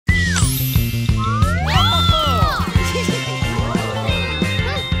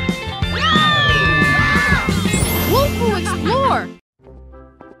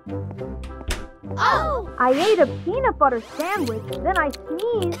I ate a peanut butter sandwich, then I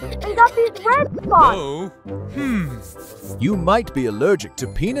sneezed and got these red spots. Oh. You might be allergic to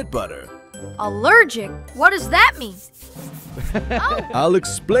peanut butter. Allergic? What does that mean? I'll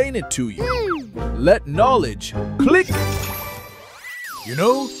explain it to you. Let knowledge click. You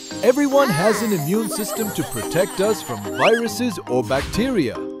know, everyone has an immune system to protect us from viruses or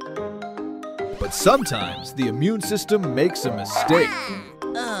bacteria. But sometimes the immune system makes a mistake.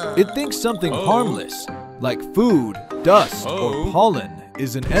 It thinks something harmless, like food, dust, or pollen,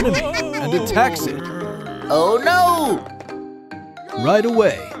 is an enemy and attacks it. Oh no! Right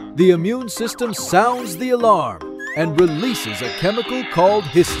away, the immune system sounds the alarm and releases a chemical called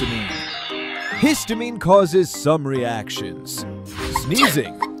histamine. Histamine causes some reactions: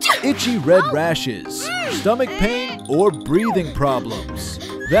 sneezing, itchy red rashes, stomach pain, or breathing problems.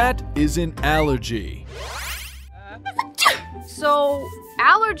 That is an allergy. So,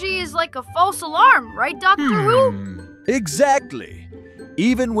 allergy is like a false alarm, right, Dr. Hoot? Exactly.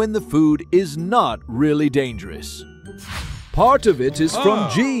 Even when the food is not really dangerous. Part of it is from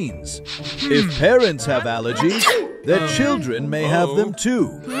genes. If parents have allergies, their children may have them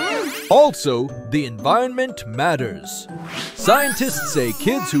too. Also, the environment matters. Scientists say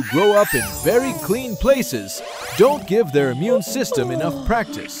kids who grow up in very clean places don't give their immune system enough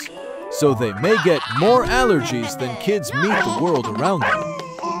practice, so they may get more allergies than kids meet the world around them.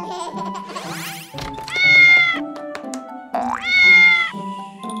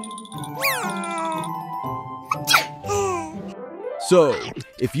 So,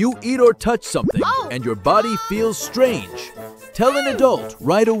 if you eat or touch something and your body feels strange, tell an adult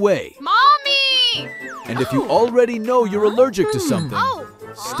right away. Mommy! And if you already know you're allergic to something,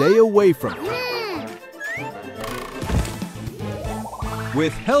 stay away from it.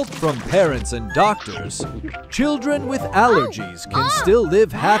 With help from parents and doctors, children with allergies can still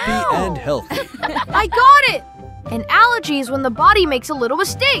live happy and healthy. I got it! An allergy is when the body makes a little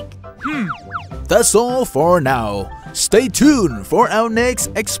mistake. That's all for now. Stay tuned for our next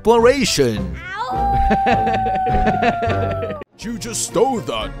exploration. You just stole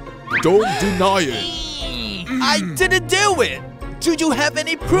that. Don't deny it. I didn't do it! Do you have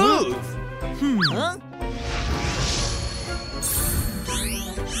any proof? Huh?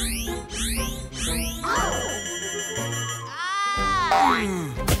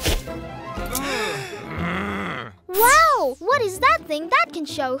 Wow! What is that thing that can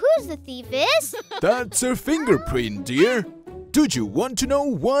show who the thief is? That's a fingerprint, dear. Do you want to know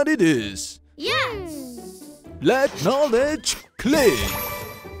what it is? Yes! Let knowledge click.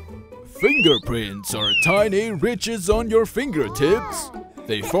 Fingerprints are tiny ridges on your fingertips.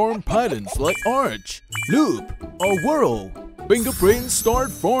 They form patterns like arch, loop, or whirl. Fingerprints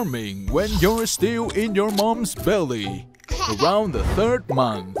start forming when you're still in your mom's belly, around the 3rd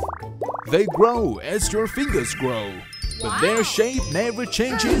month. They grow as your fingers grow, but their shape never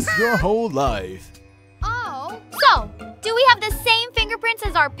changes your whole life. Oh. So, do we have the same fingerprints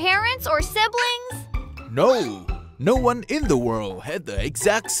as our parents or siblings? No, no one in the world had the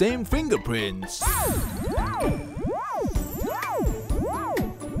exact same fingerprints.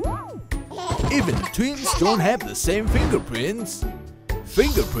 Even twins don't have the same fingerprints.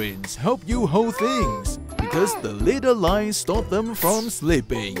 Fingerprints help you hold things because the little lines stop them from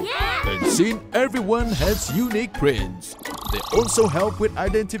slipping. And since everyone has unique prints, they also help with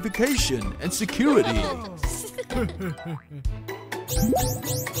identification and security.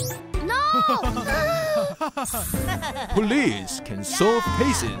 No! Police can solve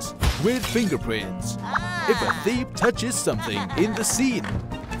cases with fingerprints. If a thief touches something in the scene,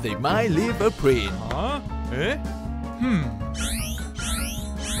 they might leave a print.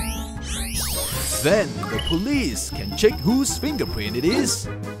 Then the police can check whose fingerprint it is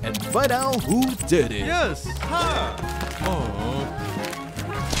and find out who did it. Yes.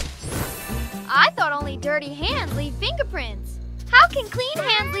 I thought only dirty hands leave fingerprints. How can clean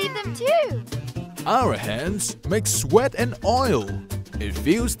hands leave them too? Our hands make sweat and oil. It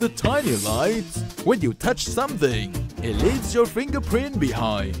feels the tiny lines. When you touch something, it leaves your fingerprint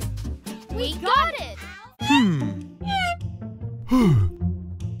behind. We got it!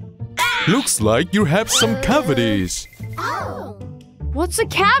 Looks like you have some cavities. Oh! What's a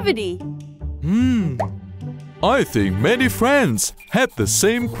cavity? I think many friends had the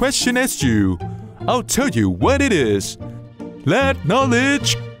same question as you. I'll tell you what it is. Let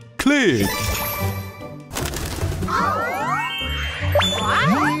knowledge click.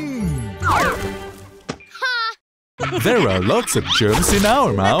 There are lots of germs in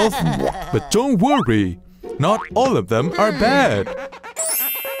our mouth, but don't worry, not all of them are bad.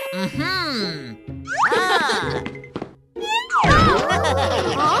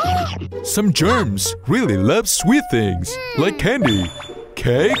 Some germs really love sweet things like candy,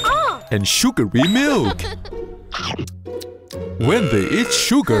 cake, and sugary milk. When they eat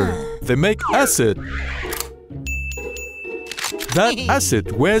sugar, they make acid. That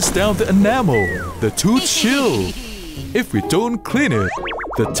acid wears down the enamel, the tooth shield. If we don't clean it,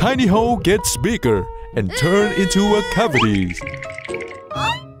 the tiny hole gets bigger and turns into a cavity.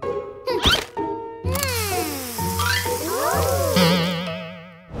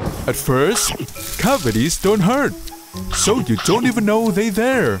 At first, cavities don't hurt, so you don't even know they're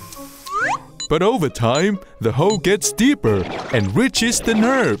there. But over time, the hole gets deeper and reaches the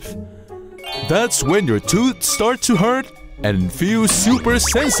nerve. That's when your tooth starts to hurt and feel super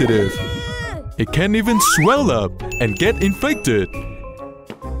sensitive. It can even swell up and get infected.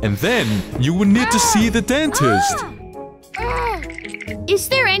 And then you will need to see the dentist. Is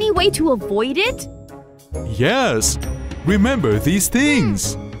there any way to avoid it? Yes. Remember these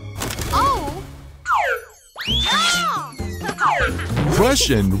things. Oh! Brush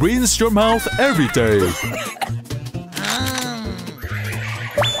and rinse your mouth every day.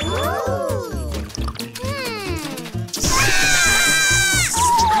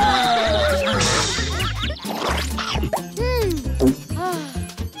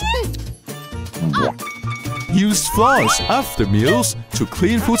 Use floss after meals to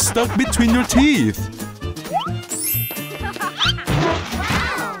clean food stuck between your teeth.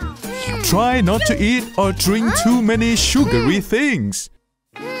 Try not to eat or drink too many sugary things.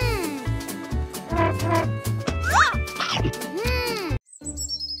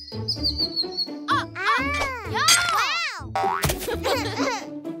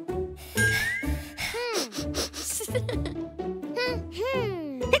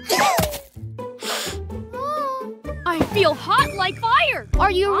 I feel hot like fire.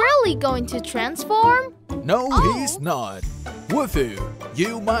 Are you really going to transform? No, he's not. Wolfoo,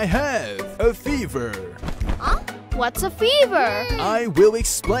 you might have a fever. What's a fever? I will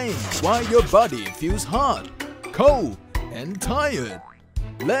explain why your body feels hot, cold, and tired.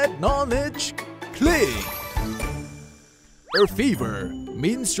 Let knowledge click. A fever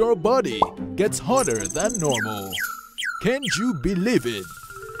means your body gets hotter than normal. Can't you believe it?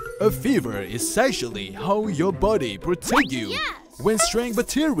 A fever is actually how your body protects you when strange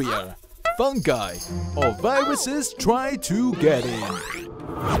bacteria, fungi, or viruses try to get in.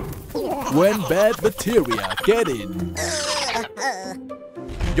 When bad bacteria get in,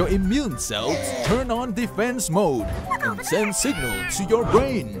 your immune cells turn on defense mode and send signals to your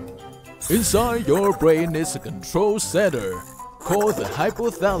brain. Inside your brain is a control center called the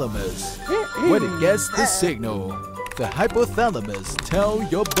hypothalamus. When it gets the signal, the hypothalamus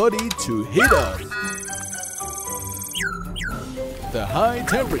tells your body to heat up. The high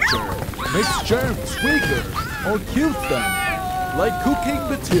temperature makes germs weaker or kills them, like cooking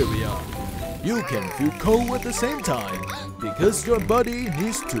bacteria. You can feel cold at the same time because your body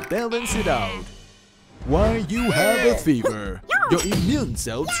needs to balance it out. While you have a fever, your immune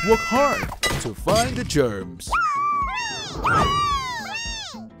cells work hard to find the germs.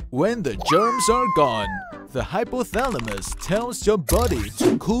 When the germs are gone, the hypothalamus tells your body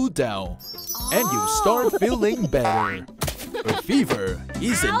to cool down, and you start feeling better. A fever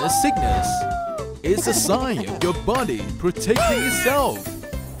isn't a sickness. It's a sign of your body protecting itself.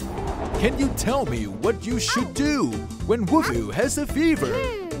 Can you tell me what you should do when Wolfoo has a fever?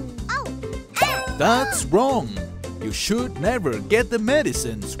 That's wrong. You should never get the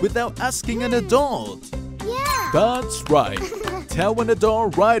medicines without asking an adult. That's right. Tell an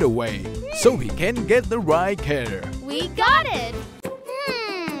adult right away so he can get the right care. We got it!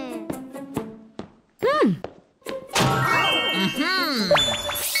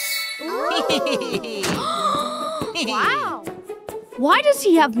 Wow. Why does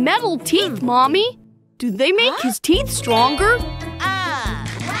he have metal teeth, Mommy? Do they make his teeth stronger?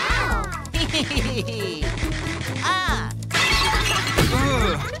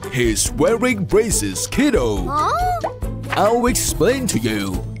 He's wearing braces, kiddo. I'll explain to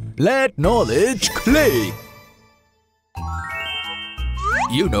you. Let knowledge click.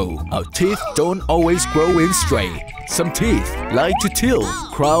 You know, our teeth don't always grow in straight. Some teeth like to tilt,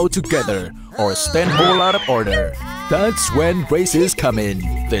 crowd together, or stand whole out of order. That's when braces come in.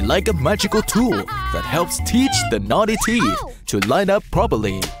 They're like a magical tool that helps teach the naughty teeth to line up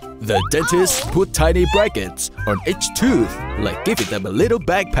properly. The dentist put tiny brackets on each tooth, like giving them a little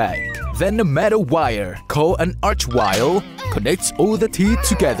backpack. Then a metal wire, called an arch wire, connects all the teeth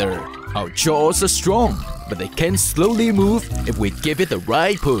together. Our jaws are strong, but they can slowly move if we give it the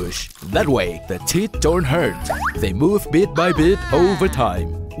right push. That way, the teeth don't hurt. They move bit by bit over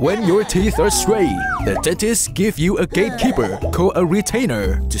time. When your teeth are stray, the dentist gives you a gatekeeper called a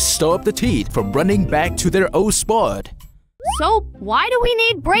retainer to stop the teeth from running back to their old spot. So, why do we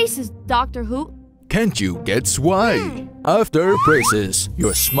need braces, Dr. Hoot? Can't you guess why? After braces,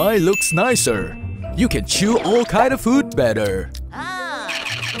 your smile looks nicer. You can chew all kind of food better.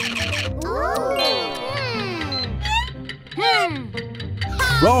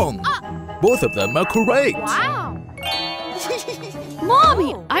 Wrong. Both of them are correct. Wow.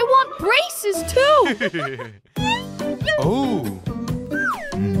 Mommy, I want braces too. Oh.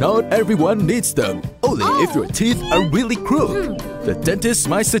 Not everyone needs them. Only if your teeth are really crooked. The dentist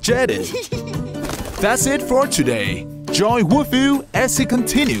might suggest it. That's it for today. Join Wolfoo as he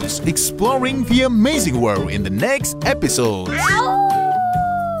continues exploring the amazing world in the next episode.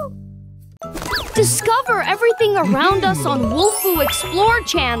 Discover everything around us on Wolfoo Explore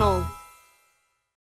channel.